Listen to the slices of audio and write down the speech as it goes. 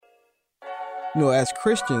As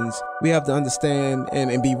Christians, we have to understand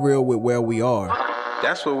and be real with where we are.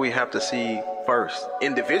 That's what we have to see first,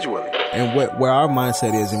 individually. And where our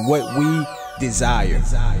mindset is and what we desire.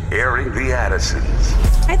 Airing the Addisons.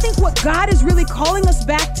 I think what God is really calling us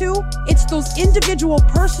back to, it's those individual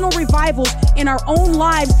personal revivals in our own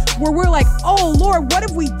lives where we're like, oh Lord, what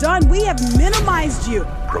have we done? We have minimized you.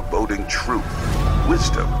 Promoting truth,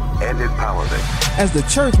 wisdom, and empowerment. As the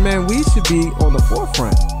church, man, we should be on the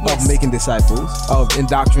forefront of making disciples, of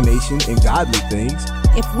indoctrination and godly things.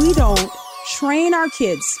 If we don't train our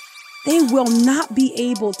kids, they will not be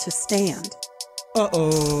able to stand.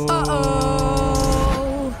 Uh-oh.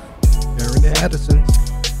 Airing the Addisons.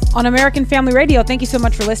 On American Family Radio, thank you so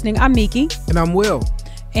much for listening. I'm Miki. And I'm Will.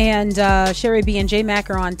 And Sherry B and J Mac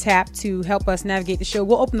are on tap to help us navigate the show.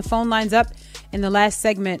 We'll open the phone lines up in the last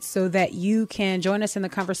segment so that you can join us in the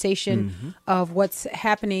conversation of what's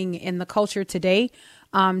happening in the culture today.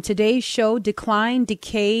 Today's show, Decline,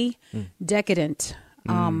 Decay, Decadent.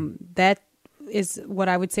 That is what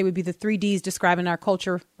I would say would be the 3 Ds describing our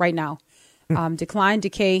culture right now. Decline,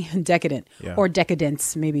 decay, decadent, or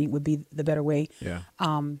decadence maybe would be the better way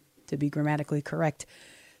to be grammatically correct.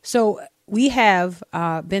 So we have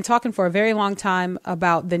been talking for a very long time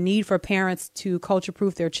about the need for parents to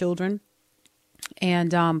culture-proof their children.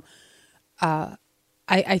 And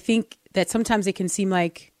I think that sometimes it can seem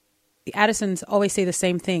like the Addisons always say the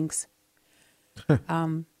same things.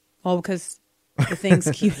 Because the things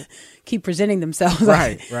keep presenting themselves.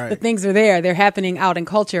 Right. The things are there. They're happening out in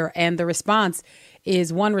culture. And the response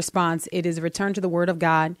is one response. It is a return to the Word of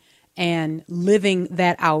God and living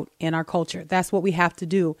that out in our culture. That's what we have to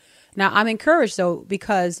do. Now, I'm encouraged, though,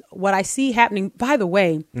 because what I see happening, by the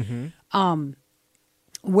way,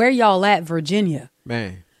 where y'all at, Virginia?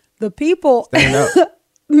 Man. The people, Stand up.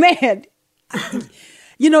 man,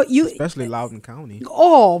 especially Loudoun County.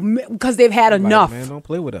 Oh, because they've had enough. Man, don't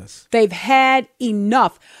play with us. They've had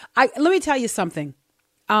enough. Let me tell you something.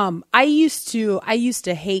 I used to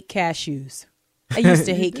hate cashews. I used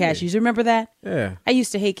to hate cashews. Remember that? Yeah. I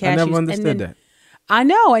used to hate cashews. I never understood that. I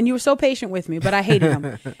know, and you were so patient with me, but I hated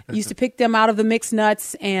them. I used to pick them out of the mixed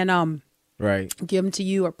nuts and give them to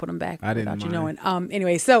you or put them back. I didn't without you mind. knowing.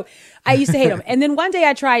 Anyway, so I used to hate them, and then one day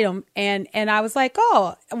I tried them, and I was like,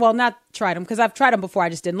 oh, well, not tried them because I've tried them before. I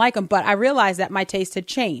just didn't like them, but I realized that my taste had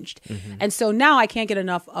changed, and so now I can't get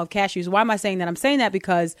enough of cashews. Why am I saying that? I'm saying that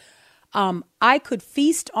because I could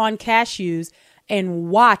feast on cashews and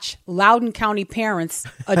watch Loudoun County parents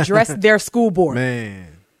address their school board.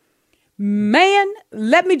 Man,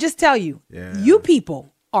 let me just tell you, you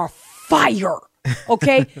people are fire.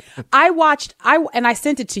 Okay. And I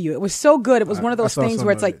sent it to you. It was so good. It was one of those things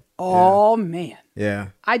where it's like, man. Yeah.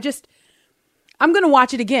 I'm going to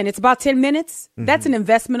watch it again. It's about 10 minutes. That's an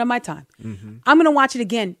investment of my time. I'm going to watch it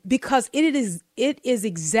again because it is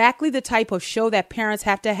exactly the type of show that parents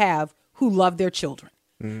have to have who love their children.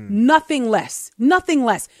 Nothing less.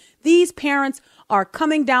 These parents are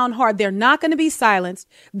coming down hard. They're not going to be silenced.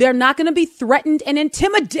 They're not going to be threatened and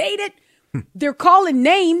intimidated. They're calling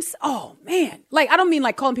names. Oh, man. Like, I don't mean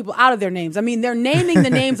like calling people out of their names. I mean, they're naming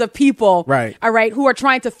the names of people, right? All right, who are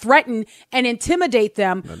trying to threaten and intimidate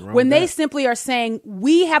them when they simply are saying,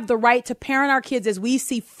 we have the right to parent our kids as we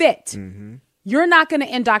see fit. You're not going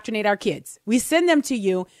to indoctrinate our kids. We send them to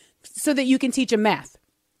you so that you can teach them math,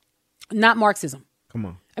 not Marxism. Come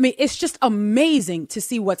on. I mean, it's just amazing to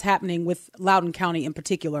see what's happening with Loudoun County in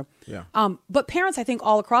particular. Yeah. But parents, I think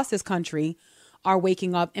all across this country are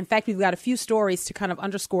waking up. In fact, we've got a few stories to kind of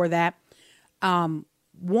underscore that.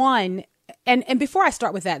 One, and before I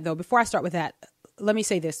start with that, let me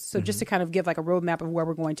say this. So just to kind of give like a roadmap of where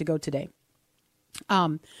we're going to go today.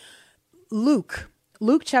 Luke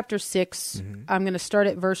chapter 6, I'm going to start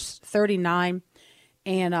at verse 39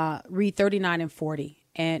 and read 39 and 40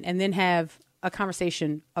 and then have a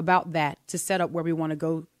conversation about that to set up where we want to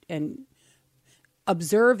go and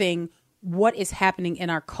observing what is happening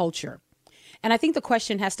in our culture. And I think the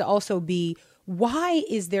question has to also be, why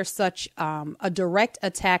is there such a direct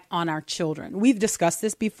attack on our children? We've discussed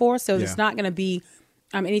this before, so it's not going to be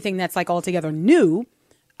anything that's like altogether new,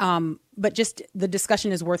 but just the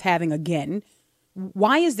discussion is worth having again.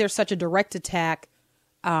 Why is there such a direct attack,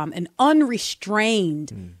 an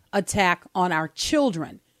unrestrained attack on our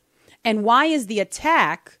children? And why is the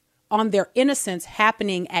attack on their innocence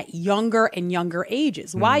happening at younger and younger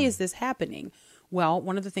ages? Why is this happening? Well,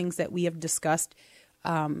 one of the things that we have discussed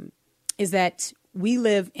is that we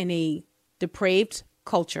live in a depraved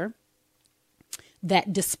culture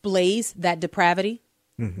that displays that depravity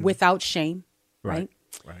without shame, right?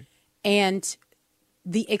 And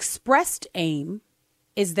the expressed aim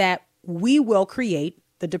is that we will create,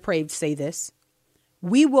 the depraved say this,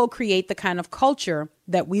 we will create the kind of culture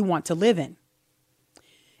that we want to live in.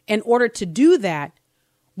 In order to do that,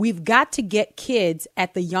 we've got to get kids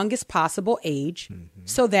at the youngest possible age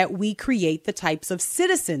so that we create the types of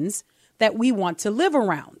citizens that we want to live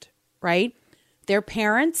around, right? Their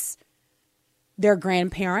parents, their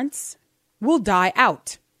grandparents will die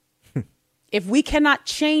out. If we cannot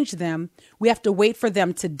change them, we have to wait for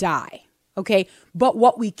them to die, okay? But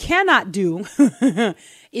what we cannot do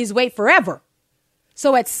is wait forever.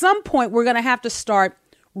 So at some point, we're going to have to start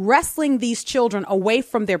wrestling these children away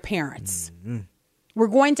from their parents. We're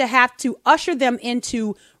going to have to usher them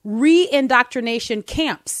into re-indoctrination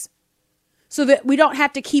camps so that we don't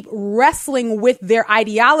have to keep wrestling with their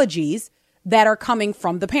ideologies that are coming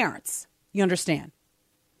from the parents. You understand?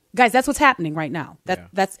 Guys, that's what's happening right now.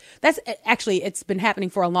 That's actually, it's been happening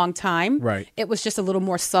for a long time. Right. It was just a little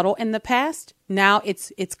more subtle in the past. Now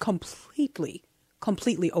it's completely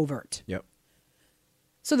overt. Yep.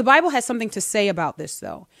 So the Bible has something to say about this,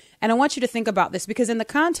 though. And I want you to think about this because in the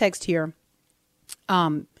context here,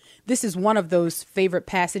 this is one of those favorite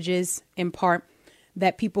passages in part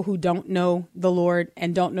that people who don't know the Lord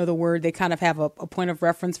and don't know the word, they kind of have a point of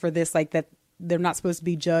reference for this, like that they're not supposed to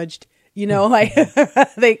be judged, you know, like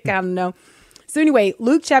they kind of know. So anyway,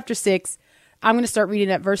 Luke chapter 6, I'm going to start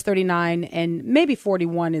reading at verse 39 and maybe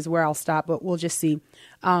 41 is where I'll stop, but we'll just see.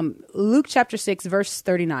 Luke chapter 6, verse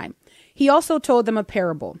 39. He also told them a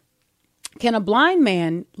parable. Can a blind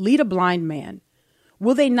man lead a blind man?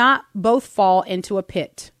 Will they not both fall into a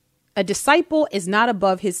pit? A disciple is not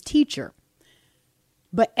above his teacher,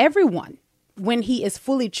 but everyone, when he is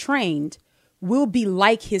fully trained, will be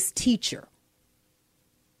like his teacher.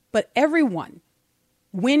 But everyone,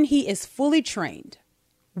 when he is fully trained,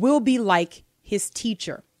 will be like his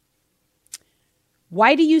teacher.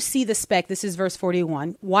 Why do you see the speck? This is verse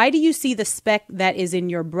 41. Why do you see the speck that is in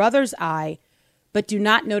your brother's eye, but do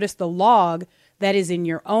not notice the log that is in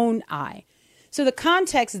your own eye? So the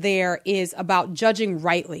context there is about judging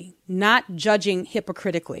rightly, not judging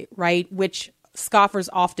hypocritically, right? Which scoffers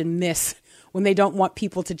often miss when they don't want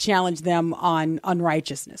people to challenge them on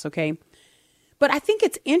unrighteousness, okay? But I think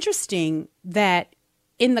it's interesting that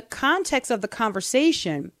in the context of the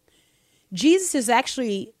conversation, Jesus is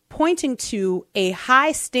actually pointing to a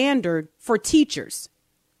high standard for teachers.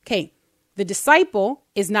 Okay, the disciple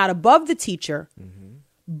is not above the teacher,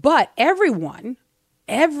 but every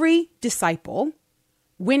disciple,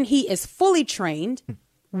 when he is fully trained,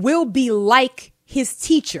 will be like his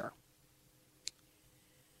teacher.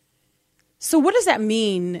 So what does that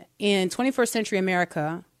mean in 21st century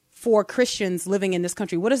America for Christians living in this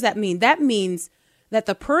country? What does that mean? That means that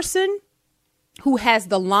the person who has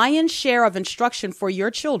the lion's share of instruction for your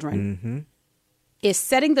children is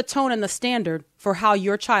setting the tone and the standard for how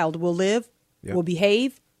your child will live, will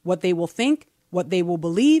behave, what they will think, what they will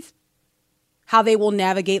believe, how they will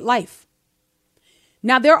navigate life.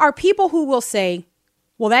 Now, there are people who will say,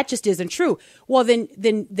 well, that just isn't true. Well,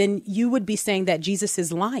 then you would be saying that Jesus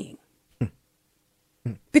is lying.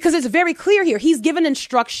 Because it's very clear here. He's given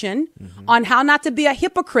instruction on how not to be a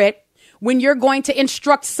hypocrite when you're going to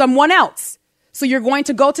instruct someone else. So you're going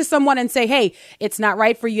to go to someone and say, hey, it's not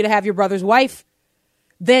right for you to have your brother's wife.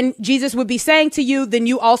 Then Jesus would be saying to you, then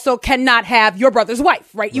you also cannot have your brother's wife,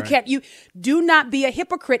 right? You do not be a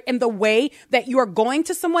hypocrite in the way that you are going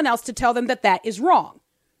to someone else to tell them that that is wrong.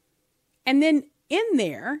 And then in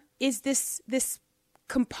there is this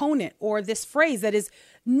component or this phrase that is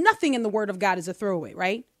nothing in the word of God is a throwaway,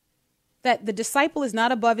 right? That the disciple is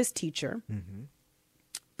not above his teacher,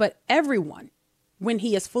 but everyone, when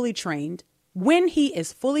he is fully trained, will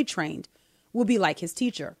be like his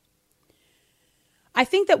teacher. I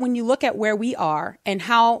think that when you look at where we are and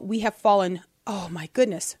how we have fallen, oh my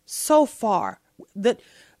goodness, so far, the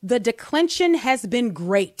declension has been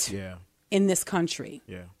great in this country.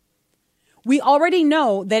 Yeah. We already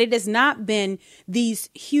know that it has not been these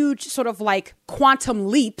huge sort of like quantum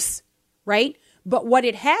leaps, right? But what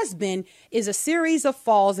it has been is a series of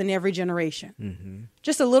falls in every generation.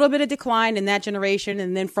 Just a little bit of decline in that generation.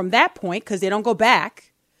 And then from that point, because they don't go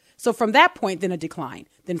back. So from that point, then a decline.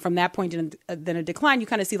 Then from that point, then a decline, you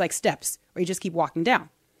kind of see like steps or you just keep walking down.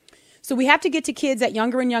 So we have to get to kids at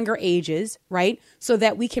younger and younger ages, right? So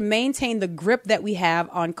that we can maintain the grip that we have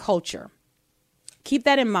on culture. Keep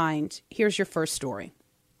that in mind. Here's your first story.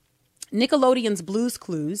 Nickelodeon's Blue's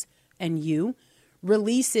Clues and You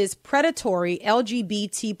releases predatory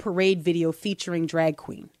LGBT parade video featuring drag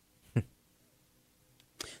queen.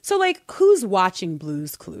 So, like, who's watching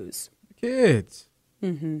Blue's Clues? The kids.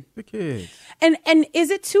 The kids. And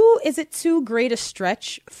is it too great a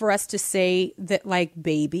stretch for us to say that, like,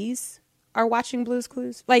 babies are watching Blue's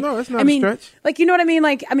Clues? Like, No, it's not I mean, a stretch. like, you know what I mean?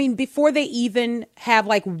 Like, I mean, before they even have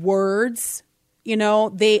like words, you know,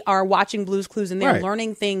 they are watching Blue's Clues and they're Right.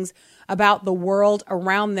 learning things about the world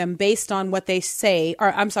around them based on what they say,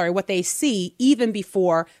 or I'm sorry, what they see, even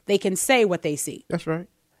before they can say what they see. That's right.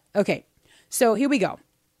 Okay, so here we go.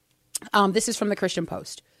 This is from the Christian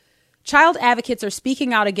Post. Child advocates are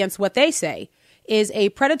speaking out against what they say is a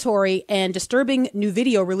predatory and disturbing new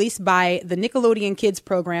video released by the Nickelodeon Kids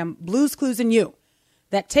program Blue's Clues and You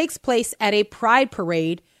that takes place at a pride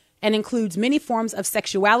parade and includes many forms of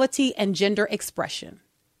sexuality and gender expression.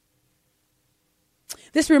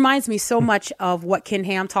 This reminds me so much of what Ken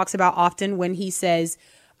Ham talks about often when he says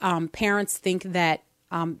parents think that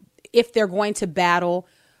if they're going to battle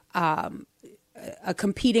a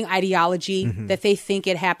competing ideology, that they think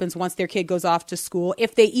it happens once their kid goes off to school.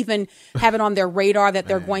 If they even have it on their radar that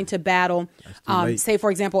they're going to battle, say, for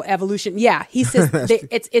example, evolution. Yeah, he says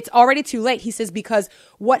it's already too late. He says, because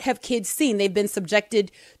what have kids seen? They've been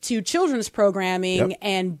subjected to children's programming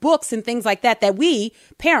and books and things like that we,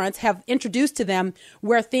 parents, have introduced to them,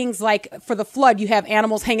 where things like for the flood, you have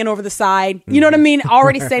animals hanging over the side. You know what I mean?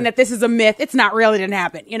 Already saying that this is a myth. It's not real. It didn't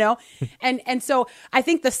happen, you know? And so I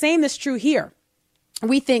think the same is true here.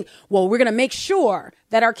 We think, well, we're going to make sure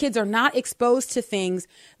that our kids are not exposed to things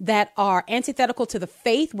that are antithetical to the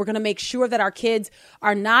faith. We're going to make sure that our kids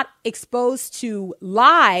are not exposed to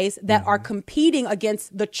lies that are competing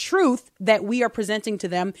against the truth that we are presenting to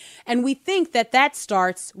them. And we think that that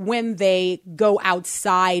starts when they go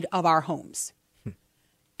outside of our homes.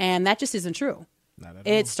 And that just isn't true. Not at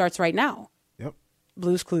It all. starts right now. Yep.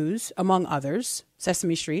 Blue's Clues, among others,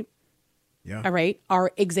 Sesame Street. Yeah. All right,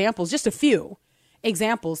 are examples, just a few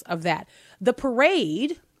examples of that. The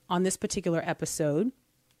parade on this particular episode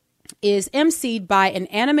is emceed by an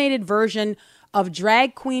animated version of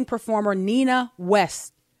drag queen performer Nina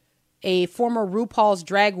West, a former RuPaul's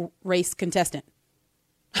Drag Race contestant.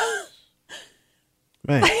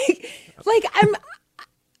 Man. Like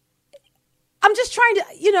I'm just trying to,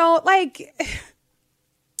 you know, like,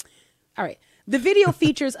 all right. The video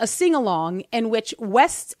features a sing-along in which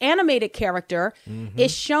West's animated character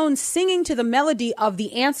is shown singing to the melody of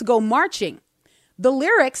The Ants Go Marching. The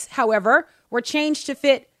lyrics, however, were changed to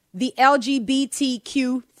fit the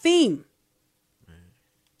LGBTQ theme.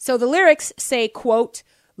 So the lyrics say, quote,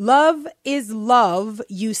 "Love is love,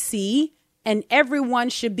 you see, and everyone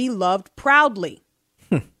should be loved proudly."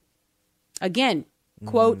 Again,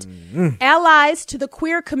 quote, "Allies to the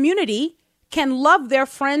queer community can love their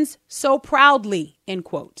friends so proudly," end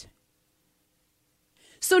quote.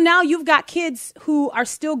 So now you've got kids who are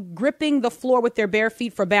still gripping the floor with their bare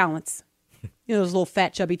feet for balance. You know, those little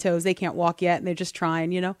fat chubby toes, they can't walk yet and they're just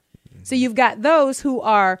trying, you know. So you've got those who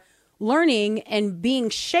are learning and being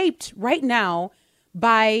shaped right now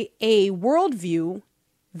by a worldview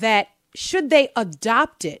that, should they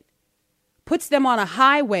adopt it, puts them on a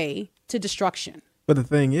highway to destruction. But the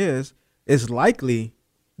thing is, it's likely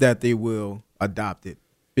that they will adopt it,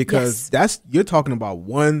 because you're talking about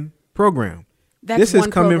one program. That's this is one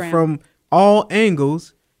coming program. from all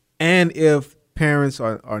angles, and if parents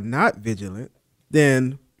are not vigilant,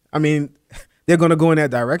 then I mean, they're going to go in that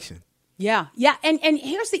direction. Yeah. And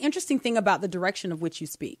here's the interesting thing about the direction of which you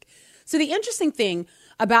speak. So the interesting thing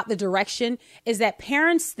about the direction is that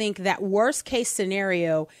parents think that worst case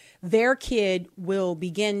scenario, their kid will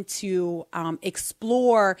begin to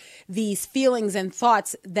explore these feelings and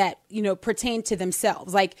thoughts that, you know, pertain to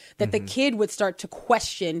themselves. Like that the kid would start to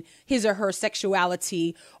question his or her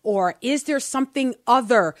sexuality, or is there something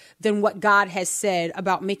other than what God has said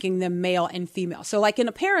about making them male and female? So like in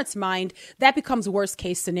a parent's mind, that becomes worst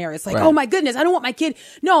case scenario. It's like, Right. oh my goodness, I don't want my kid.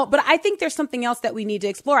 No, but I think there's something else that we need to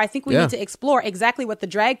explore. I think we need to explore exactly what the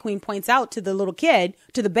drag queen points out to the little kid,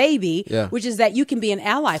 to the baby, which is that you can be an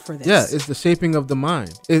ally for this. Yeah, it's the shaping of the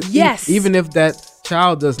mind. Yes. Even if that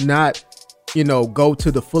child does not, you know, go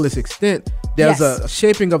to the fullest extent, there's a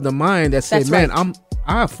shaping of the mind that says, That's man, right.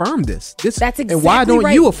 I affirm this. That's And why exactly don't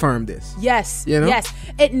right. you affirm this? Yes. You know? Yes.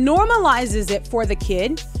 It normalizes it for the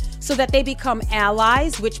kid so that they become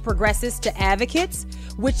allies, which progresses to advocates,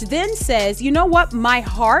 which then says, you know what, my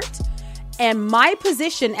heart and my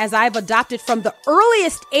position as I've adopted from the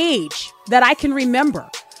earliest age that I can remember,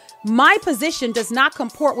 my position does not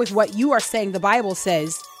comport with what you are saying the Bible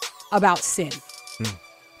says about sin.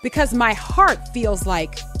 Because my heart feels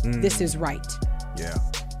like this is right. Yeah.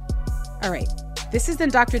 All right. This is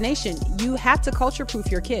indoctrination. You have to culture-proof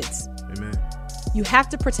your kids. Amen. You have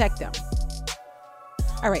to protect them.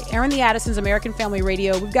 All right. Aaron the Addisons, American Family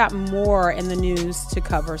Radio. We've got more in the news to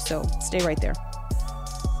cover, so stay right there.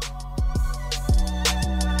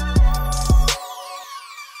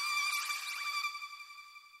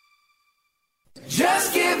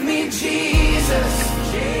 Just give me Jesus.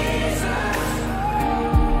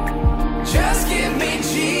 Just give me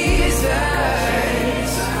Jesus.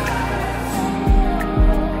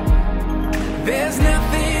 There's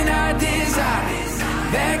nothing I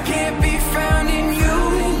desire that can't be found in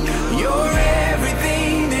you. You're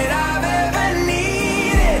everything that I've ever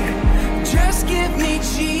needed. Just give me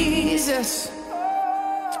Jesus.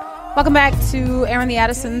 Welcome back to Aaron the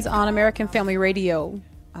Addisons on American Family Radio.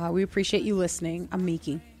 We appreciate you listening. I'm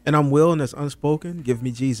Miki. And I'm Will, and that's unspoken. Give me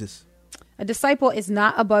Jesus. A disciple is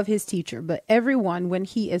not above his teacher, but everyone, when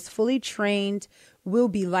he is fully trained, will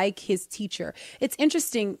be like his teacher. It's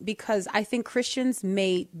interesting because I think Christians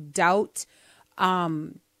may doubt, I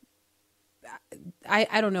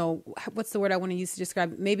don't know, what's the word I want to use to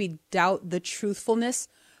describe it? Maybe doubt the truthfulness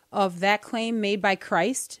of that claim made by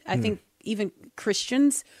Christ. I think even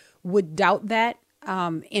Christians would doubt that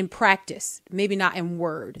in practice, maybe not in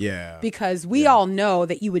word. Yeah. Because we all know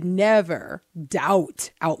that you would never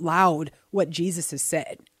doubt out loud what Jesus has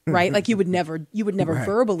said, right? Like you would never Right.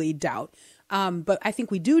 verbally doubt. But I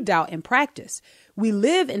think we do doubt in practice. We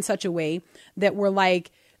live in such a way that we're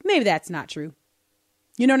like, maybe that's not true.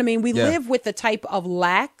 You know what I mean? We live with the type of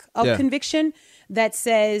lack of conviction that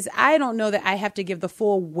says, I don't know that I have to give the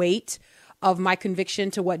full weight of my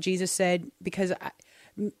conviction to what Jesus said, because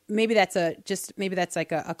maybe that's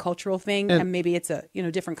like a cultural thing, and maybe it's a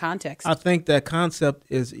different context. I think that concept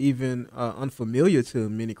is even unfamiliar to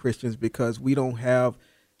many Christians because we don't have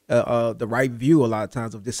the right view a lot of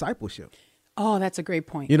times of discipleship. Oh, that's a great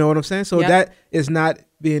point. You know what I'm saying? So that is not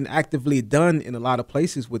being actively done in a lot of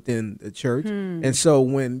places within the church. And so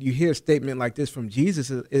when you hear a statement like this from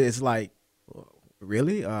Jesus, it's like,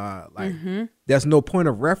 really? There's no point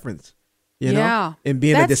of reference, you know, in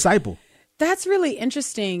being a disciple. That's really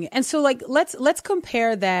interesting. And so like let's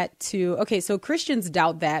compare that to, okay, so Christians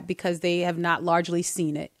doubt that because they have not largely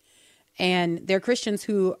seen it. And there are Christians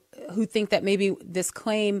who think that maybe this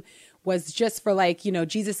claim was just for like,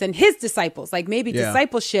 Jesus and his disciples. Like maybe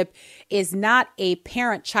discipleship is not a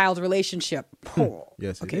parent-child relationship.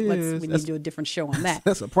 Yes, okay, we need to do a different show on that.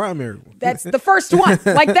 That's a primary one. That's the first one.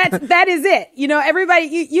 Like that is it.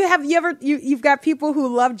 Everybody, you've got people who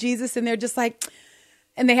love Jesus and they're just like,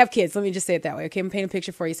 and they have kids. Let me just say it that way. Okay, I'm painting a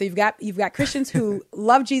picture for you. So you've got Christians who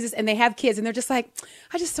love Jesus and they have kids and they're just like,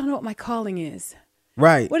 I just don't know what my calling is.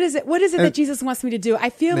 Right. What is it that Jesus wants me to do? I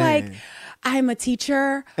feel like I'm a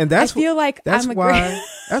teacher. And I feel like that's I'm a why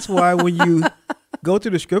that's why when you go to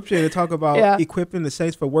the scripture and talk about equipping the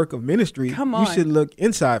saints for work of ministry, you should look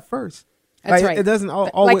inside first. That's right. It doesn't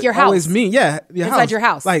like always, your house. always mean inside your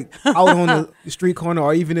house. Like out on the street corner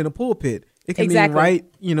or even in a pulpit. It can mean right,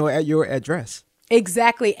 at your address.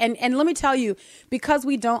 Exactly. And let me tell you, because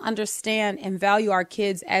we don't understand and value our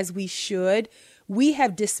kids as we should, we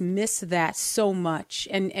have dismissed that so much.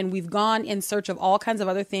 And we've gone in search of all kinds of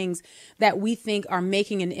other things that we think are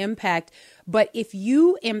making an impact. But if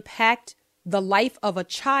you impact the life of a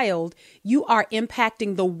child, you are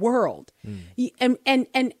impacting the world. And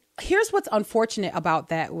here's what's unfortunate about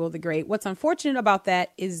that, Will the Great. What's unfortunate about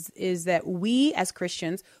that is that we as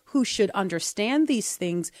Christians who should understand these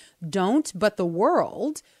things don't, but the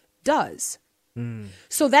world does.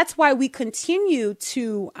 So that's why we continue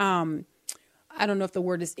to, I don't know if the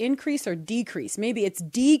word is increase or decrease. Maybe it's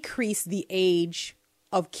decrease the age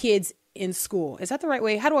of kids in school. Is that the right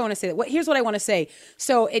way? How do I want to say that? Here's what I want to say.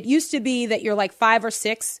 So it used to be that you're like 5 or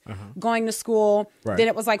 6 going to school. Right. Then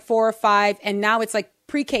it was like 4 or 5. And now it's like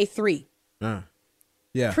pre-K 3.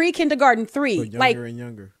 Pre-kindergarten 3. So younger and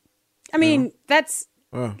younger. I mean, that's...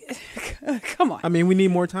 come on. I mean, we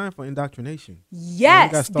need more time for indoctrination.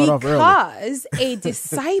 Yes, because a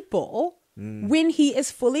disciple, when he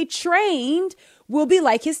is fully trained, will be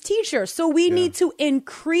like his teacher. So we need to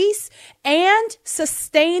increase and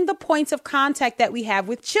sustain the points of contact that we have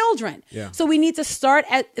with children. So we need to start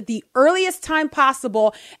at the earliest time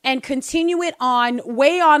possible and continue it on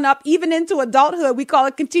way on up, even into adulthood. We call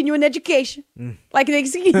it continuing education. Like they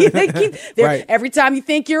keep every time you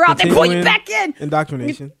think you're out, they pull you back in.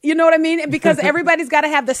 Indoctrination. You know what I mean? Because everybody's got to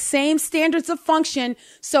have the same standards of function.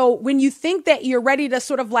 So when you think that you're ready to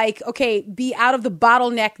sort of like, okay, be out of the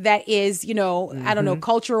bottleneck that is, I don't know,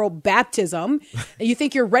 cultural baptism, and you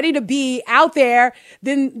think you're ready to be out there,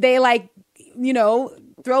 then they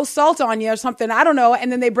throw salt on you or something. I don't know.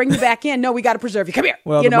 And then they bring you back in. No, we got to preserve you. Come here.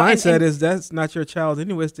 Well, the mindset is that's not your child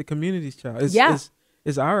anyway. It's the community's child.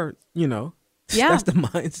 It's our, that's the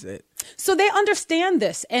mindset. So they understand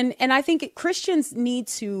this. And I think Christians need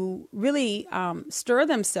to really stir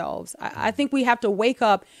themselves. I think we have to wake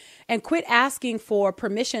up and quit asking for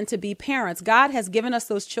permission to be parents. God has given us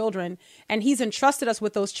those children and he's entrusted us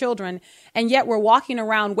with those children. And yet we're walking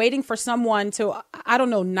around waiting for someone to, I don't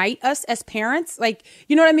know, knight us as parents. Like,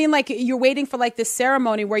 you know what I mean? Like you're waiting for like this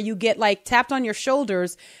ceremony where you get like tapped on your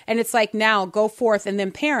shoulders and it's like, now go forth and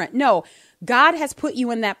then parent. No, God has put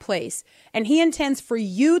you in that place and he intends for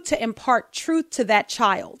you to impart truth to that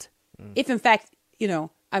child. If in fact, you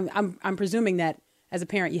know, I'm presuming that as a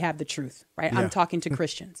parent, you have the truth, right? Yeah. I'm talking to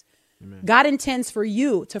Christians. God intends for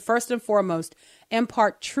you to first and foremost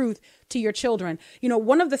impart truth to your children. You know,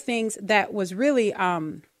 one of the things that was really,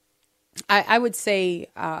 I would say,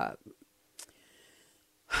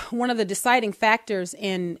 one of the deciding factors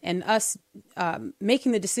in us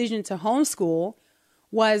making the decision to homeschool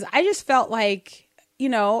was I just felt like, you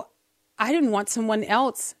know, I didn't want someone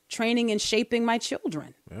else training and shaping my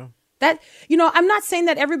children. Yeah. That, you know, I'm not saying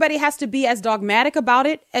that everybody has to be as dogmatic about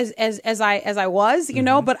it as I was, you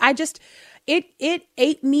know, but I just, it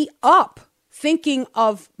ate me up thinking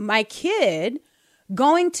of my kid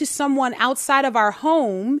going to someone outside of our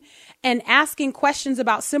home and asking questions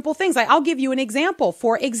about simple things. Like, I'll give you an example.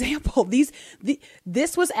 For example,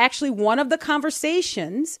 this was actually one of the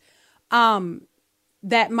conversations,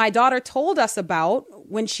 that my daughter told us about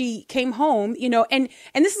when she came home, you know, and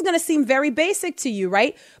this is going to seem very basic to you,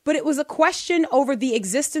 right? But it was a question over the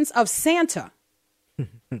existence of Santa.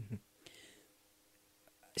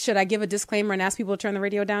 Should I give a disclaimer and ask people to turn the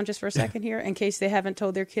radio down just for a second here in case they haven't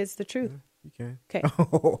told their kids the truth? You can. Okay.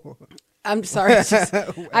 I'm sorry. It's just,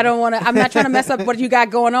 I don't want to, I'm not trying to mess up what you got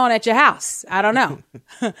going on at your house. I don't know.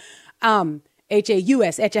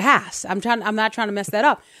 HAUS at your house. I'm not trying to mess that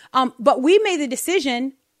up. But we made the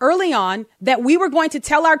decision early on that we were going to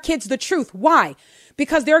tell our kids the truth. Why?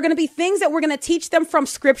 Because there are going to be things that we're going to teach them from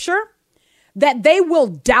scripture that they will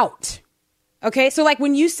doubt. Okay. So like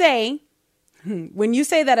when you say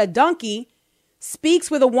that a donkey speaks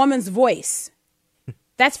with a woman's voice,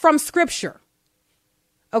 that's from scripture.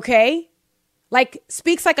 Okay. Like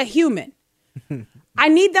speaks like a human. I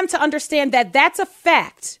need them to understand that that's a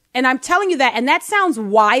fact. And I'm telling you that, and that sounds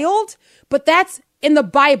wild, but that's in the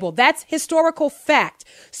Bible. That's historical fact.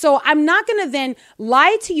 So I'm not going to then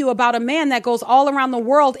lie to you about a man that goes all around the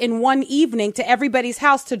world in one evening to everybody's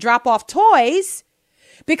house to drop off toys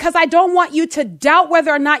because I don't want you to doubt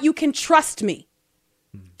whether or not you can trust me.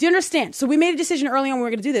 Do you understand? So we made a decision early on we were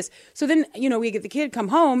going to do this. So then, you know, we get the kid come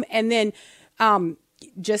home and then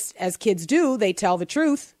just as kids do, they tell the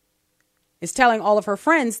truth. Is telling all of her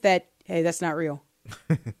friends that, hey, that's not real.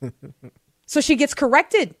 So she gets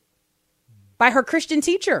corrected by her Christian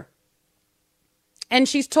teacher. And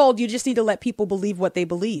she's told, you just need to let people believe what they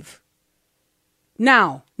believe.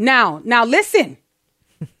 Now listen.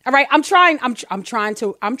 All right. I'm trying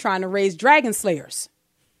to raise dragon slayers.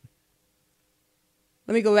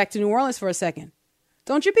 Let me go back to New Orleans for a second.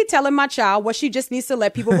 Don't you be telling my child what she just needs to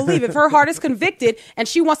let people believe. If her heart is convicted and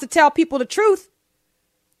she wants to tell people the truth.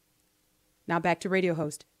 Now back to radio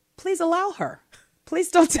host. Please allow her. Please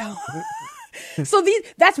don't tell her. So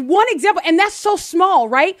that's one example. And that's so small,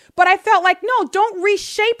 right? But I felt like, no, don't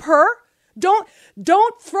reshape her. Don't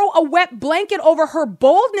throw a wet blanket over her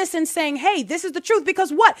boldness and saying, hey, this is the truth.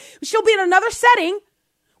 Because what? She'll be in another setting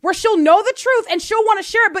where she'll know the truth and she'll want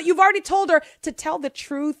to share it. But you've already told her to tell the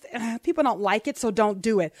truth. People don't like it, so don't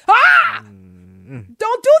do it. Don't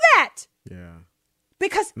do that. Yeah.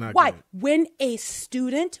 Because Not why? good. When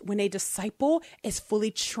a disciple is fully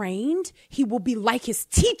trained, he will be like his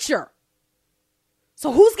teacher.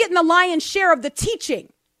 So who's getting the lion's share of the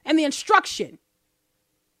teaching and the instruction?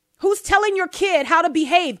 Who's telling your kid how to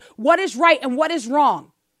behave, what is right and what is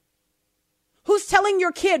wrong? Who's telling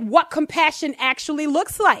your kid what compassion actually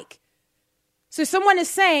looks like? So someone is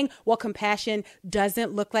saying, well, compassion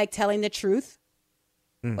doesn't look like telling the truth.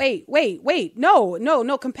 Wait.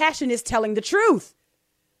 No. Compassion is telling the truth.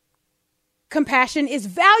 Compassion is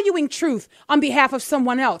valuing truth on behalf of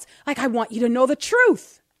someone else. Like, I want you to know the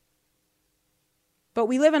truth. But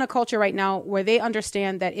we live in a culture right now where they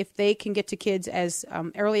understand that if they can get to kids as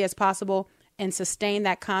early as possible and sustain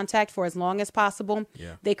that contact for as long as possible,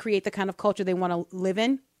 they create the kind of culture they want to live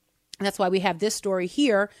in. And that's why we have this story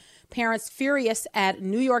here. Parents furious at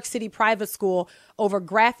New York City private school over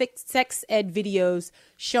graphic sex ed videos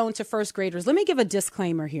shown to first graders. Let me give a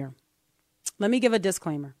disclaimer here.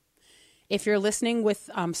 If you're listening with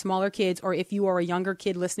smaller kids, or if you are a younger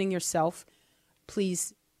kid listening yourself,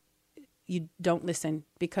 please, you don't listen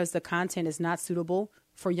because the content is not suitable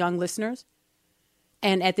for young listeners.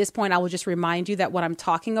 And at this point, I will just remind you that what I'm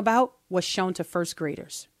talking about was shown to first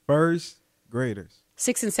graders. First graders.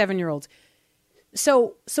 6 and 7 year olds.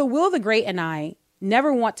 So Will the Great and I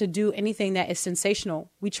never want to do anything that is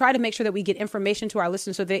sensational. We try to make sure that we get information to our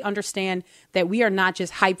listeners so they understand that we are not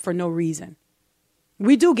just hype for no reason.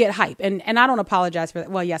 We do get hype, and I don't apologize for that.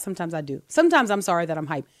 Well, yeah, sometimes I do. Sometimes I'm sorry that I'm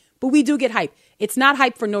hype, but we do get hype. It's not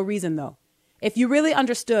hype for no reason, though. If you really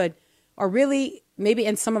understood, or really, maybe,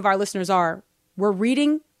 and some of our listeners we're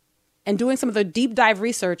reading and doing some of the deep dive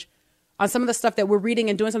research on some of the stuff that we're reading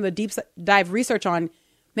and doing some of the deep dive research on,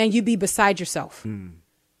 man, you'd be beside yourself.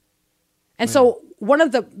 And so one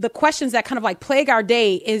of the questions that kind of like plague our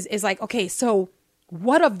day is like, okay, so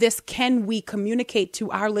what of this can we communicate to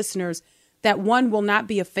our listeners that, one, will not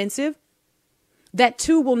be offensive, that,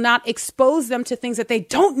 two, will not expose them to things that they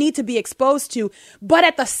don't need to be exposed to, but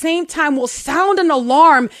at the same time will sound an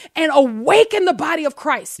alarm and awaken the body of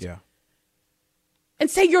Christ. Yeah. And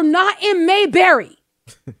say, you're not in Mayberry.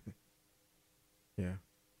 Yeah.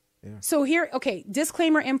 Yeah. So here, okay,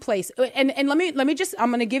 disclaimer in place. And let me just, I'm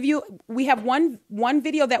going to give you, we have one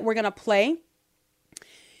video that we're going to play.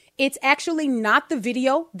 It's actually not the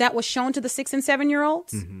video that was shown to the 6 and 7 year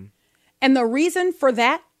olds. Mm-hmm. And the reason for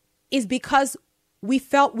that is because we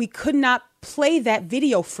felt we could not play that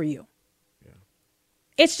video for you. Yeah.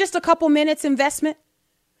 It's just a couple minutes investment,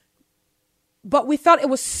 but we felt it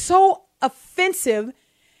was so offensive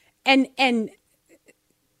and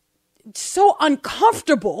so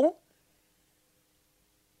uncomfortable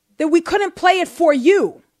that we couldn't play it for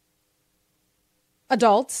you,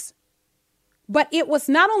 adults. But it was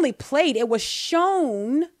not only played, it was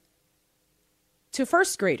shown to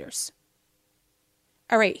first graders.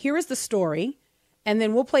 All right, here is the story. And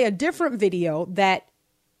then we'll play a different video that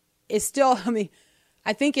is still,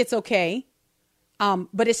 I think it's okay.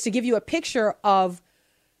 But it's to give you a picture of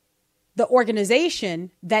the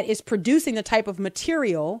organization that is producing the type of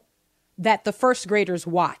material that the first graders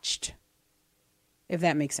watched, if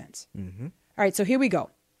that makes sense. Mm-hmm. All right, so here we go.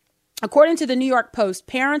 According to the New York Post,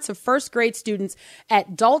 parents of first grade students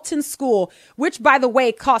at Dalton School, which, by the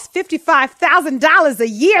way, costs $55,000 a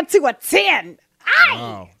year to attend.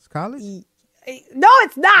 Wow. It's college? No,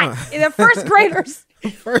 it's not. They're first graders.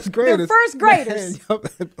 First graders. They're first graders.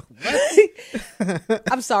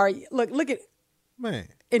 I'm sorry. Look at... Man.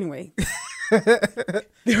 Anyway.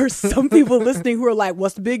 There are some people listening who are like,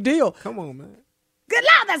 what's the big deal? Come on, man. Good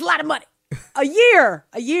Lord, that's a lot of money. A year.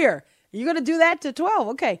 You're going to do that to 12.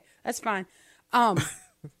 Okay, that's fine.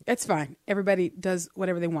 It's fine. Everybody does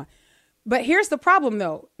whatever they want. But here's the problem,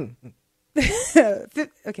 though.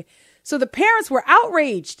 Okay. So the parents were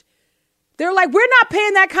outraged. They're like, we're not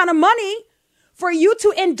paying that kind of money for you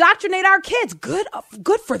to indoctrinate our kids. Good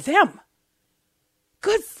for them.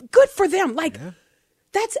 Good for them. Like, yeah.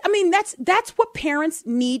 That's what parents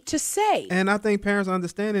need to say. And I think parents are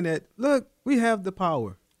understanding that, look, we have the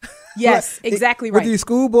power. Yes, exactly right. With these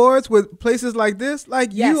school boards, with places like this, like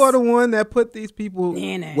yes. You are the one that put these people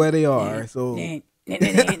where they are. So I'm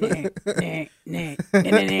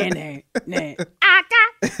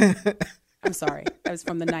sorry. I was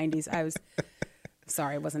from the 90s. I was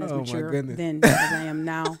sorry. I wasn't as mature then as I am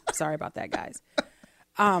now. Sorry about that, guys.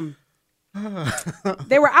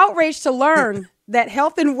 They were outraged to learn that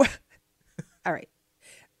all right.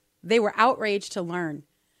 They were outraged to learn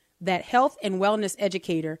that health and wellness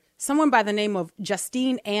educator, someone by the name of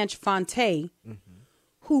Justine Ange Fonte,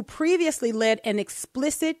 who previously led an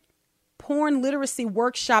explicit porn literacy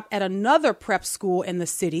workshop at another prep school in the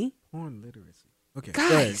city. Porn literacy. Okay.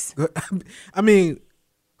 Guys.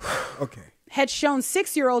 Okay. Had shown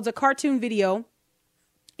 6-year-olds a cartoon video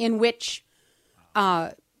in which they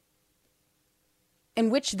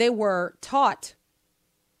were taught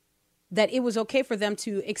that it was okay for them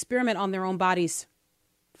to experiment on their own bodies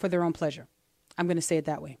for their own pleasure. I'm going to say it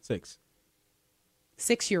that way.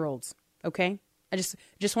 6-year-olds. Okay. I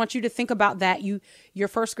just want you to think about that. Your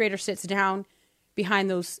first grader sits down behind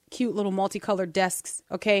those cute little multicolored desks.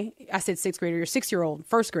 Okay. I said 6th grader. Your 6-year-old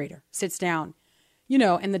first grader sits down,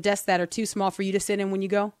 and the desks that are too small for you to sit in when you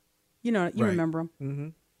go, you right. Remember them. Mm-hmm.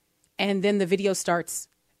 And then the video starts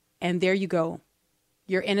and there you go.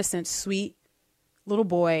 Your innocent, sweet little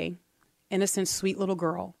boy, innocent, sweet little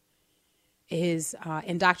girl is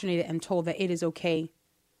indoctrinated and told that it is okay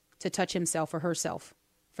to touch himself or herself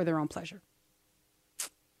for their own pleasure.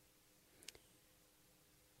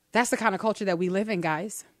 That's the kind of culture that we live in,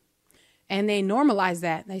 guys. And they normalize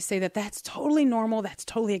that. They say that that's totally normal. That's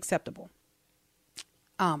totally acceptable.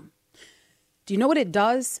 Do you know what it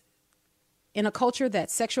does in a culture that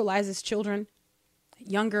sexualizes children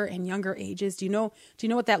at younger and younger ages? Do you know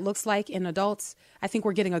what that looks like in adults? I think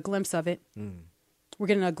we're getting a glimpse of it. We're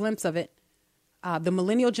getting a glimpse of it. The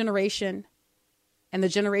millennial generation and the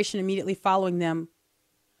generation immediately following them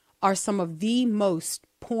are some of the most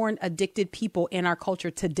porn addicted people in our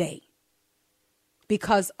culture today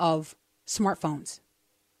because of smartphones,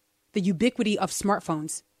 the ubiquity of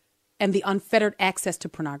smartphones and the unfettered access to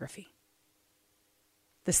pornography,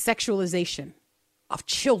 the sexualization of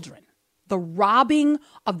children, the robbing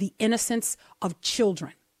of the innocence of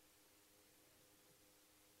children.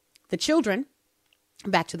 The children,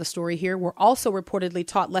 back to the story here, were also reportedly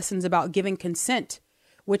taught lessons about giving consent,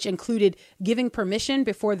 which included giving permission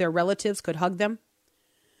before their relatives could hug them.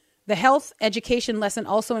 The health education lesson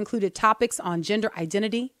also included topics on gender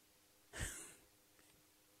identity,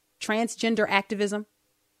 transgender activism,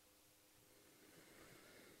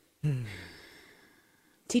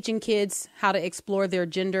 teaching kids how to explore their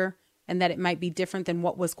gender and that it might be different than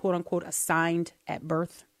what was, quote unquote, assigned at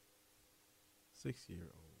birth.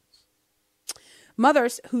 6-year-olds.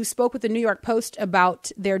 Mothers who spoke with the New York Post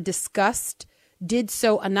about their disgust did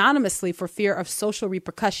so anonymously for fear of social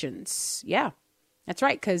repercussions. Yeah, that's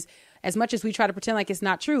right. Because as much as we try to pretend like it's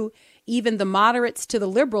not true, even the moderates to the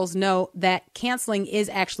liberals know that canceling is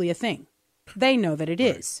actually a thing. They know that it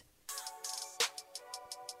is.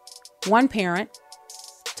 One parent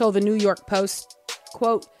told the New York Post,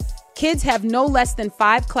 quote, "Kids have no less than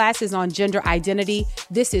 5 classes on gender identity.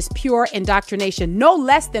 This is pure indoctrination." No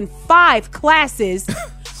less than 5 classes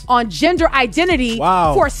on gender identity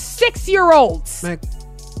for 6-year-olds.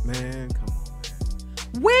 Man, come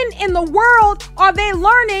on. When in the world are they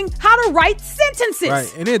learning how to write sentences?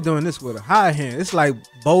 Right, and they're doing this with a high hand. It's like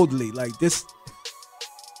boldly, like this.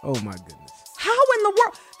 Oh my goodness. How in the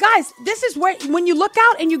world? Guys, this is where, when you look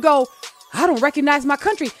out and you go, I don't recognize my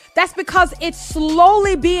country. That's because it's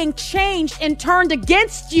slowly being changed and turned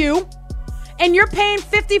against you. And you're paying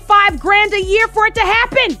 $55,000 a year for it to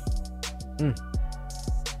happen.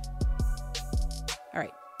 All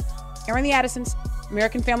right. Aaron the Addisons,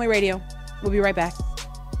 American Family Radio. We'll be right back.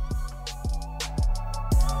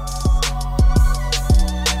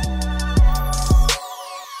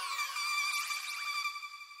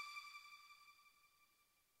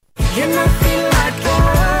 You're nothing like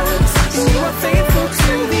us. You are faithful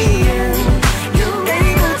to the end. You're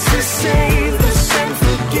able to save us and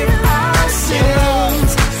forgive our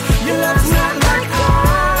sins. Your love's not like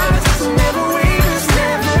ours. Never wavers,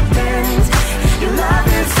 never bends. Your love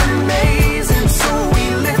is amazing, so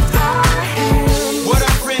we lift our hands. What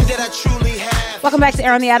a friend that I truly have. Welcome back to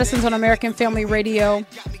Aaron the Addisons on American Family Radio.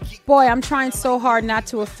 Boy, I'm trying so hard not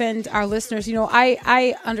to offend our listeners. You know,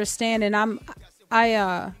 I understand, and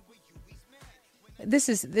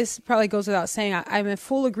this probably goes without saying. I'm in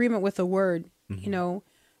full agreement with the word. Mm-hmm. You know,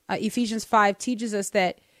 Ephesians 5 teaches us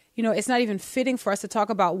that, you know, it's not even fitting for us to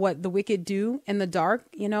talk about what the wicked do in the dark,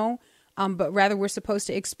 you know, but rather we're supposed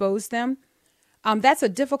to expose them. That's a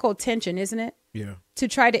difficult tension, isn't it? Yeah. To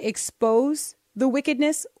try to expose the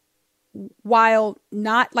wickedness while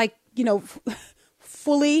not, like, you know,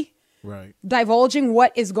 fully divulging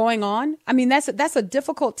what is going on. I mean, that's a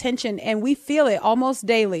difficult tension, and we feel it almost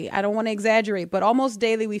daily. I don't want to exaggerate, but almost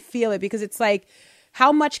daily we feel it, because it's like,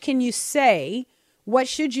 how much can you say? What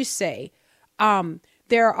should you say?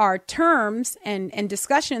 There are terms and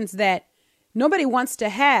discussions that nobody wants to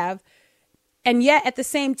have, and yet at the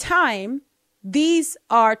same time, these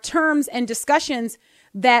are terms and discussions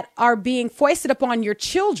that are being foisted upon your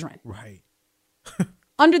children. Right.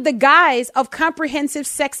 Under the guise of comprehensive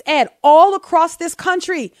sex ed all across this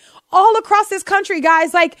country,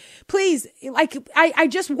 guys. Like, please, like, I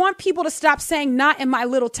just want people to stop saying "not in my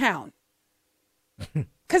little town."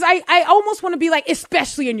 Because I almost want to be like,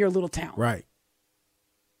 especially in your little town. Right.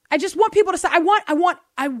 I just want people to say, I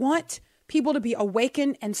want people to be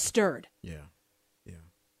awakened and stirred. Yeah. Yeah.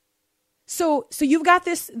 So you've got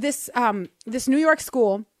this New York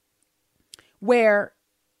school where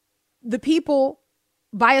the people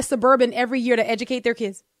buy a Suburban every year to educate their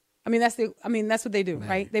kids. I mean, that's what they do, man.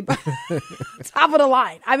 Right? They buy top of the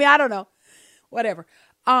line. I mean, I don't know, whatever.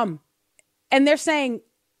 And they're saying,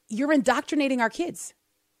 you're indoctrinating our kids,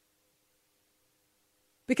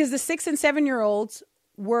 because the 6 and 7-year-olds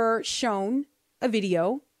were shown a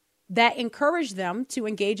video that encouraged them to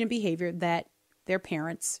engage in behavior that their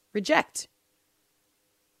parents reject.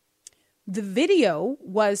 The video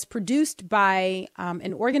was produced by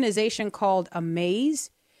an organization called Amaze,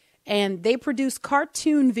 and they produce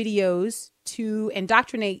cartoon videos to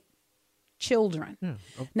indoctrinate children. Yeah,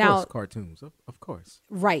 of course, cartoons, of course.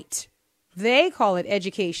 Right. They call it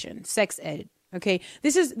education, sex ed. Okay,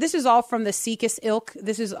 this is all from the Seekis ilk.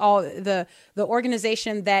 This is all the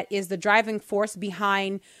organization that is the driving force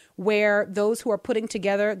behind where those who are putting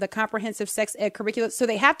together the comprehensive sex ed curriculum. So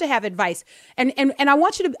they have to have advice. And I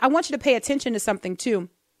want you to pay attention to something too.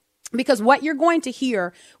 Because what you're going to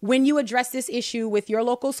hear when you address this issue with your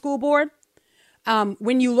local school board,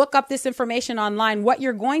 when you look up this information online, what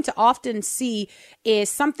you're going to often see is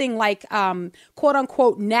something like, quote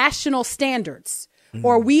unquote, national standards,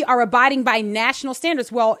 or we are abiding by national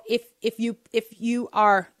standards. Well, if you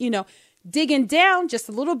are, digging down just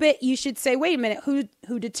a little bit, you should say, wait a minute,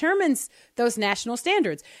 who determines those national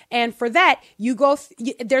standards? And for that,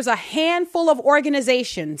 there's a handful of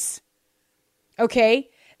organizations, okay,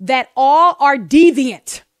 that all are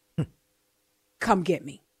deviant. Come get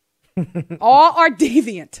me. All are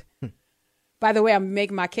deviant. By the way, I'm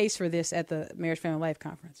making my case for this at the Marriage, Family, Life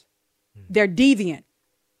Conference. They're deviant.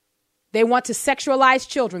 They want to sexualize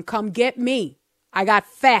children. Come get me. I got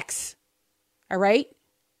facts. All right?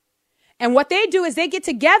 And what they do is they get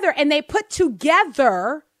together and they put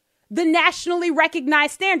together the nationally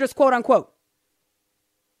recognized standards, quote unquote.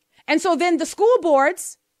 And so then the school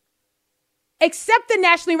boards accept the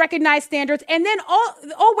nationally recognized standards. And then,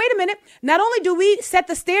 wait a minute. Not only do we set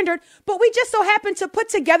the standard, but we just so happen to put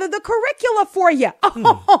together the curricula for you.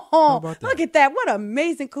 Look at that. What an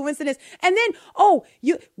amazing coincidence. And then,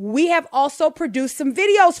 we have also produced some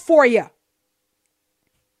videos for you.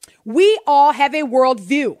 We all have a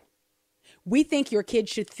worldview. We think your kid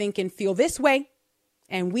should think and feel this way.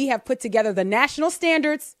 And we have put together the national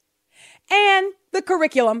standards and the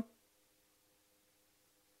curriculum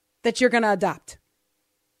that you're going to adopt.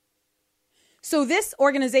 So this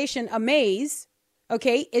organization, Amaze,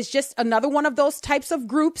 okay, is just another one of those types of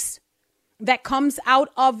groups that comes out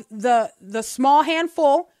of the small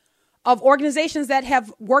handful of organizations that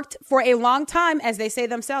have worked for a long time, as they say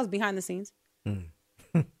themselves, behind the scenes,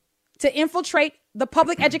 to infiltrate the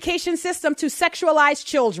public education system to sexualize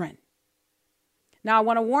children. Now, I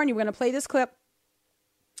want to warn you, we're going to play this clip.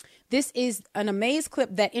 This is an Amaze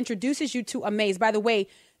clip that introduces you to Amaze. By the way,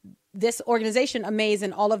 this organization, Amaze,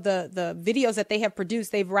 and all of the videos that they have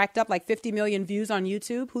produced, they've racked up like 50 million views on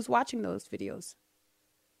YouTube. Who's watching those videos?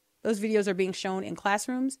 Those videos are being shown in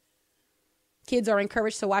classrooms. Kids are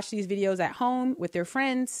encouraged to watch these videos at home with their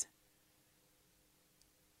friends.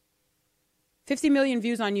 50 million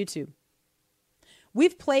views on YouTube.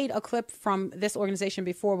 We've played a clip from this organization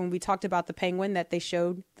before when we talked about the penguin that they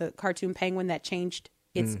showed, the cartoon penguin that changed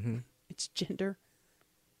its gender.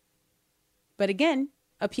 But again,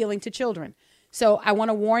 appealing to children. So I want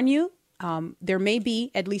to warn you, there may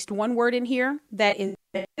be at least one word in here that is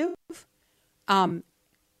offensive.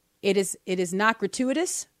 It is not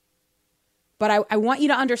gratuitous, but I want you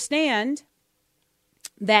to understand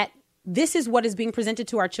that this is what is being presented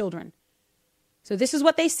to our children. So this is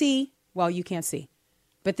what they see. Well, you can't see,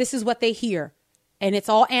 but this is what they hear, and it's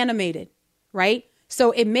all animated, right?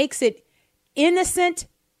 So it makes it innocent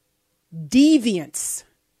deviance.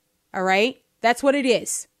 All right. That's what it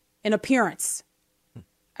is, an appearance.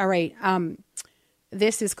 All right.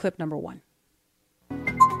 This is clip number 1.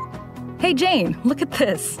 Hey, Jane, look at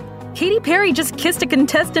this. Katy Perry just kissed a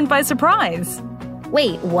contestant by surprise.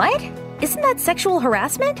 Wait, what? Isn't that sexual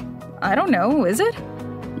harassment? I don't know, is it?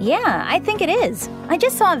 Yeah, I think it is. I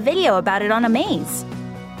just saw a video about it on Amaze.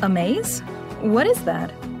 Amaze? What is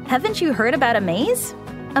that? Haven't you heard about Amaze?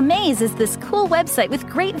 Amaze is this cool website with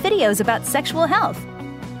great videos about sexual health.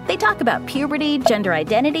 They talk about puberty, gender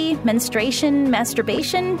identity, menstruation,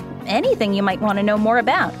 masturbation, anything you might want to know more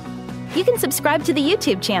about. You can subscribe to the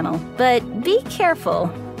YouTube channel, but be careful.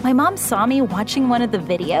 My mom saw me watching one of the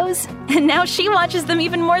videos, and now she watches them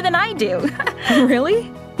even more than I do.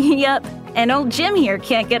 Really? Yep, and old Jim here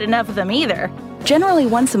can't get enough of them either. Generally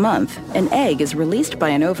once a month, an egg is released by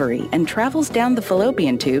an ovary and travels down the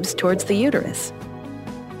fallopian tubes towards the uterus.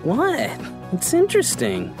 What? It's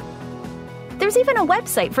interesting. There's even a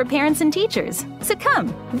website for parents and teachers. So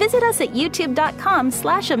come, visit us at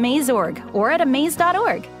youtube.com/amazeorg or at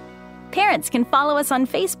amaze.org. Parents can follow us on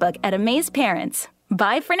Facebook at Amaze Parents.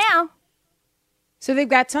 Bye for now. So they've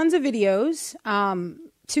got tons of videos,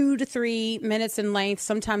 2 to 3 minutes in length,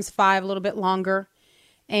 sometimes 5, a little bit longer.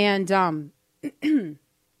 And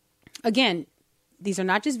again, these are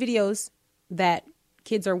not just videos that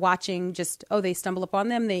kids are watching, just, they stumble upon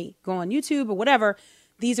them, they go on YouTube or whatever.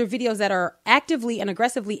 These are videos that are actively and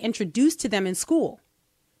aggressively introduced to them in school.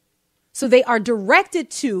 So they are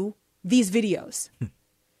directed to these videos.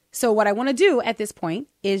 So what I want to do at this point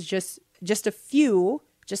is just a few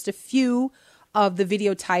of the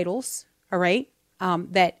video titles, all right,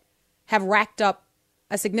 that have racked up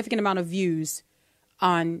a significant amount of views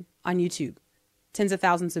on YouTube, tens of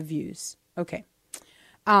thousands of views. Okay.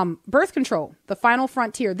 Birth control, the final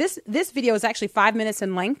frontier. This video is actually 5 minutes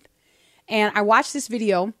in length. And I watched this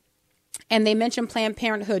video and they mentioned Planned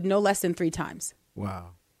Parenthood no less than 3 times.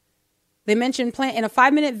 Wow. They mention in a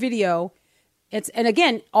 5-minute video. And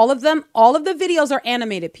again, all of the videos are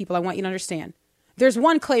animated, people. I want you to understand. There's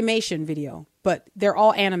one claymation video, but they're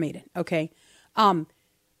all animated. Okay.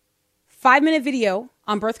 5-minute video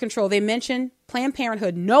on birth control. They mention Planned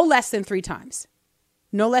Parenthood no less than 3 times.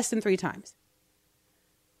 No less than 3 times.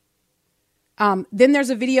 Then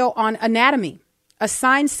there's a video on anatomy,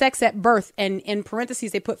 assigned sex at birth, and in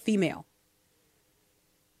parentheses, they put female.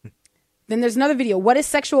 Then there's another video. What is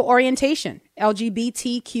sexual orientation?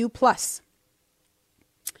 LGBTQ+.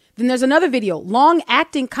 Then there's another video.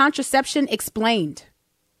 Long-acting contraception explained.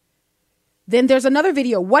 Then there's another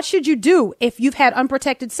video. What should you do if you've had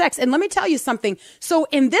unprotected sex? And let me tell you something. So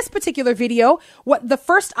in this particular video, what the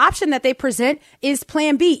first option that they present is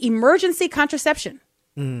Plan B, emergency contraception.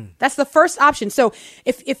 That's the first option. So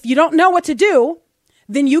if you don't know what to do,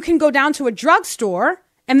 then you can go down to a drugstore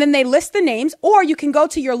and then they list the names, or you can go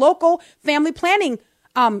to your local family planning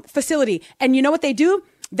facility. And you know what they do?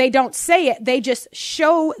 They don't say it. They just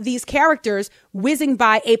show these characters whizzing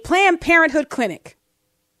by a Planned Parenthood clinic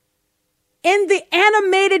in the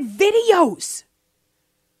animated videos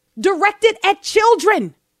directed at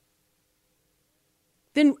children.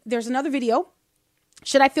 Then there's another video.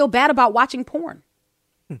 Should I feel bad about watching porn?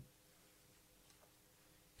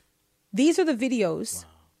 These are the videos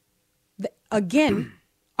that, again,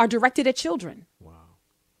 are directed at children.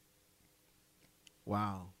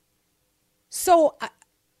 Wow. So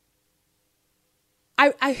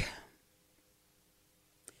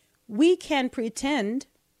we can pretend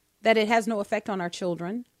that it has no effect on our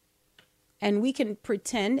children, and we can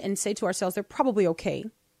pretend and say to ourselves they're probably okay,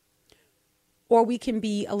 or we can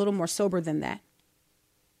be a little more sober than that,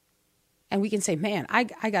 and we can say, man, I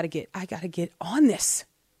gotta get on this,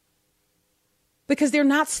 because they're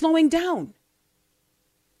not slowing down.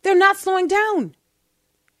 They're not slowing down.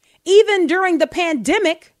 Even during the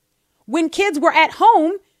pandemic, when kids were at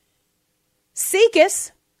home,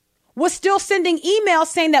 SECUS was still sending emails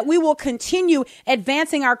saying that we will continue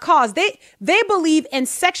advancing our cause. They believe in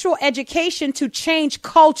sexual education to change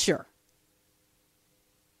culture.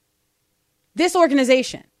 This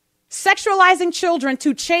organization, sexualizing children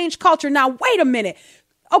to change culture. Now, wait a minute.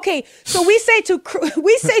 Okay, so we say to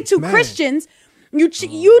Christians,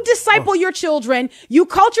 you disciple your children, you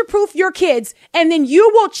culture-proof your kids, and then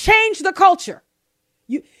you will change the culture.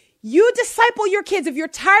 You disciple your kids. If you're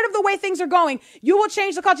tired of the way things are going, you will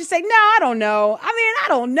change the culture. You say, no, I don't know. I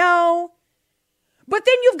don't know. But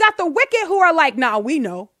then you've got the wicked who are like, nah, we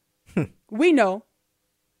know. We know.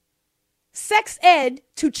 Sex ed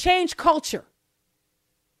to change culture.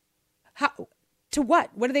 How? To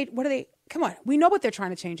what? What are they? Come on. We know what they're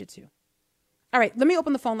trying to change it to. All right. Let me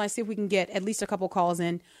open the phone line, see if we can get at least a couple calls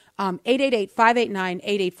in.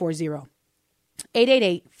 888-589-8840.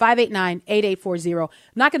 888-589-8840.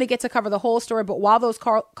 Not going to get to cover the whole story, but while those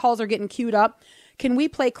calls are getting queued up, can we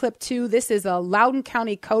play clip 2? This is a Loudoun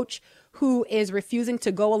County coach who is refusing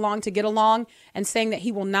to go along to get along and saying that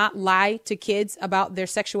he will not lie to kids about their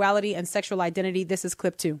sexuality and sexual identity. This is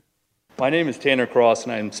clip 2. My name is Tanner Cross,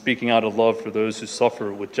 and I am speaking out of love for those who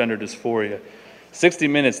suffer with gender dysphoria. 60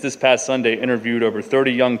 Minutes this past Sunday interviewed over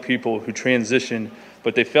 30 young people who transitioned,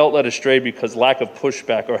 but they felt led astray because lack of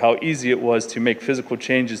pushback or how easy it was to make physical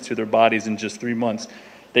changes to their bodies in just 3 months.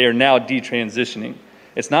 They are now detransitioning.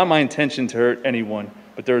 It's not my intention to hurt anyone,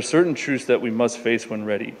 but there are certain truths that we must face when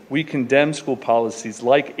ready. We condemn school policies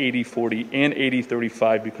like 80-40 and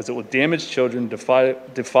 80-35 because it will damage children,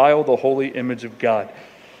 defile the holy image of God.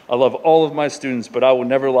 I love all of my students, but I will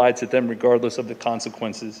never lie to them regardless of the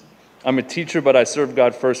consequences. I'm a teacher, but I serve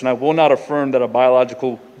God first, and I will not affirm that a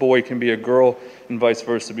biological boy can be a girl and vice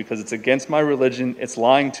versa because it's against my religion, it's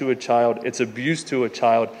lying to a child, it's abuse to a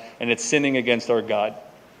child, and it's sinning against our God.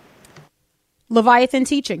 Leviathan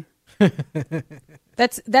teaching.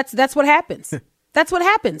 That's what happens. That's what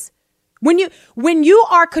happens. When you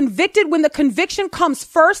are convicted, when the conviction comes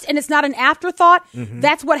first and it's not an afterthought,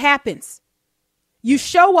 that's what happens. You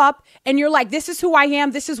show up and you're like, this is who I am,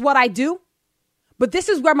 this is what I do. But this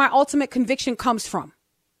is where my ultimate conviction comes from.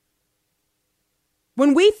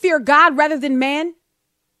 When we fear God rather than man,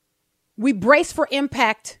 we brace for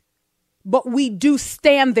impact, but we do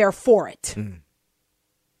stand there for it.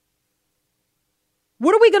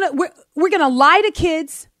 What are we going to, we're going to lie to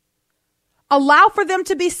kids, allow for them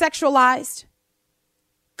to be sexualized.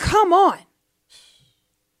 Come on.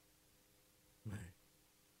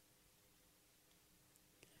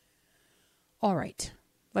 All right,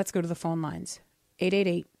 let's go to the phone lines.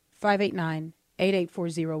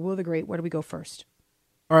 888-589-8840. Will the Great, where do we go first?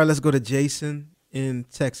 All right, let's go to Jason in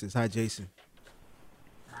Texas. Hi, Jason.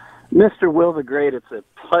 Mr. Will the Great, it's a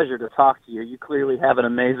pleasure to talk to you. You clearly have an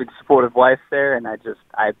amazing, supportive wife there, and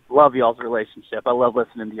I love y'all's relationship. I love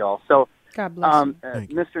listening to y'all. So, God bless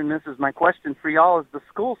you. Mr. and Mrs., my question for y'all is the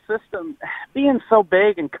school system being so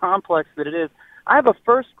big and complex that it is. I have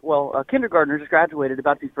a kindergartner just graduated,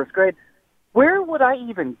 about to be first grade. Where would I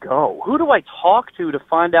even go? Who do I talk to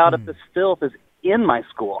find out if this filth is in my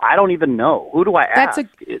school? I don't even know. Who do I ask?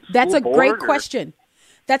 That's a great question.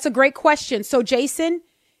 That's a great question. So, Jason,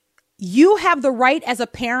 you have the right as a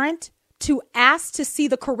parent to ask to see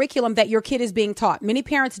the curriculum that your kid is being taught. Many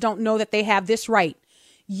parents don't know that they have this right.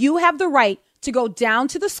 You have the right to go down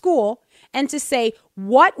to the school and to say,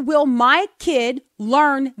 what will my kid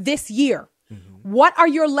learn this year? What are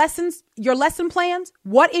your lessons, your lesson plans?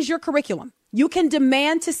 What is your curriculum? You can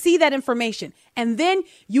demand to see that information, and then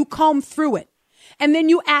you comb through it. And then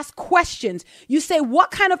you ask questions. You say, what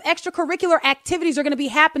kind of extracurricular activities are going to be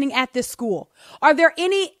happening at this school? Are there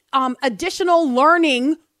any additional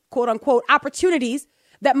learning, quote unquote, opportunities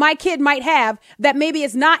that my kid might have that maybe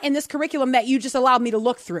is not in this curriculum that you just allowed me to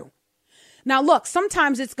look through? Now, look,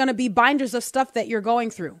 sometimes it's going to be binders of stuff that you're going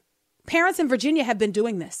through. Parents in Virginia have been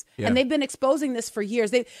doing this, and they've been exposing this for years.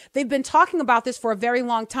 They've been talking about this for a very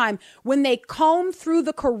long time. When they comb through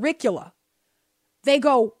the curricula, they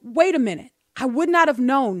go, wait a minute, I would not have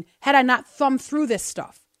known had I not thumbed through this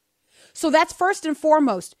stuff. So that's first and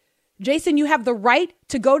foremost. Jason, you have the right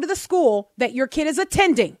to go to the school that your kid is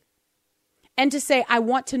attending and to say, I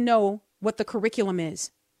want to know what the curriculum is.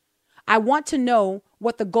 I want to know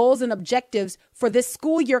what the goals and objectives for this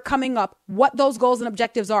school year coming up, what those goals and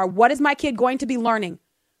objectives are. What is my kid going to be learning?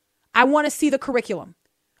 I want to see the curriculum.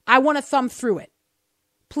 I want to thumb through it.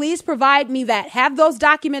 Please provide me that. Have those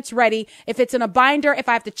documents ready. If it's in a binder, if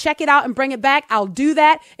I have to check it out and bring it back, I'll do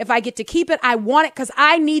that. If I get to keep it, I want it because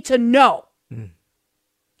I need to know.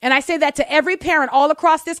 And I say that to every parent all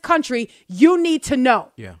across this country. You need to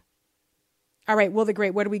know. Yeah. All right, Will the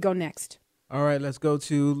Great, where do we go next? All right, let's go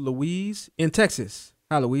to Louise in Texas.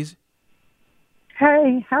 Hi, Louise.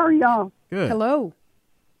 Hey, how are y'all? Good. Hello.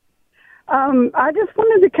 I just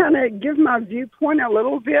wanted to kind of give my viewpoint a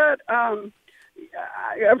little bit.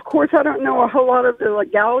 Of course, I don't know a whole lot of the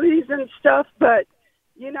legalities and stuff, but,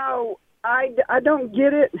 you know, I don't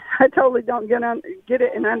get it. I totally don't get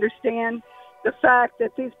it and understand the fact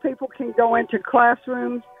that these people can go into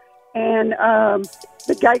classrooms and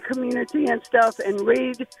the gay community and stuff and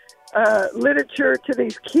read literature to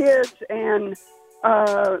these kids and,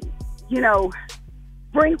 you know,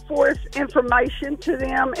 bring forth information to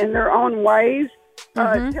them in their own ways.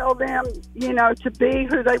 Tell them, you know, to be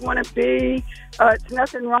who they want to be. It's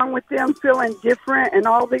nothing wrong with them feeling different and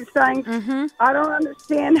all these things. I don't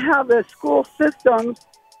understand how the school systems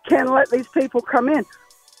can let these people come in.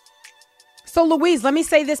 So, Louise, let me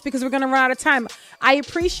say this because we're going to run out of time. I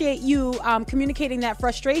appreciate you communicating that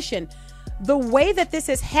frustration. The way that this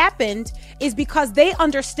has happened is because they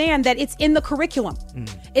understand that it's in the curriculum.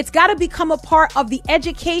 It's got to become a part of the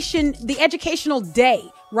educational day,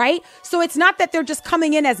 right? So it's not that they're just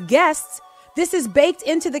coming in as guests. This is baked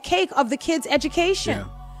into the cake of the kids' education.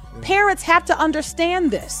 Yeah. Parents have to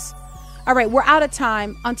understand this. All right, we're out of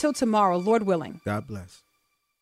time. Until tomorrow, Lord willing. God bless.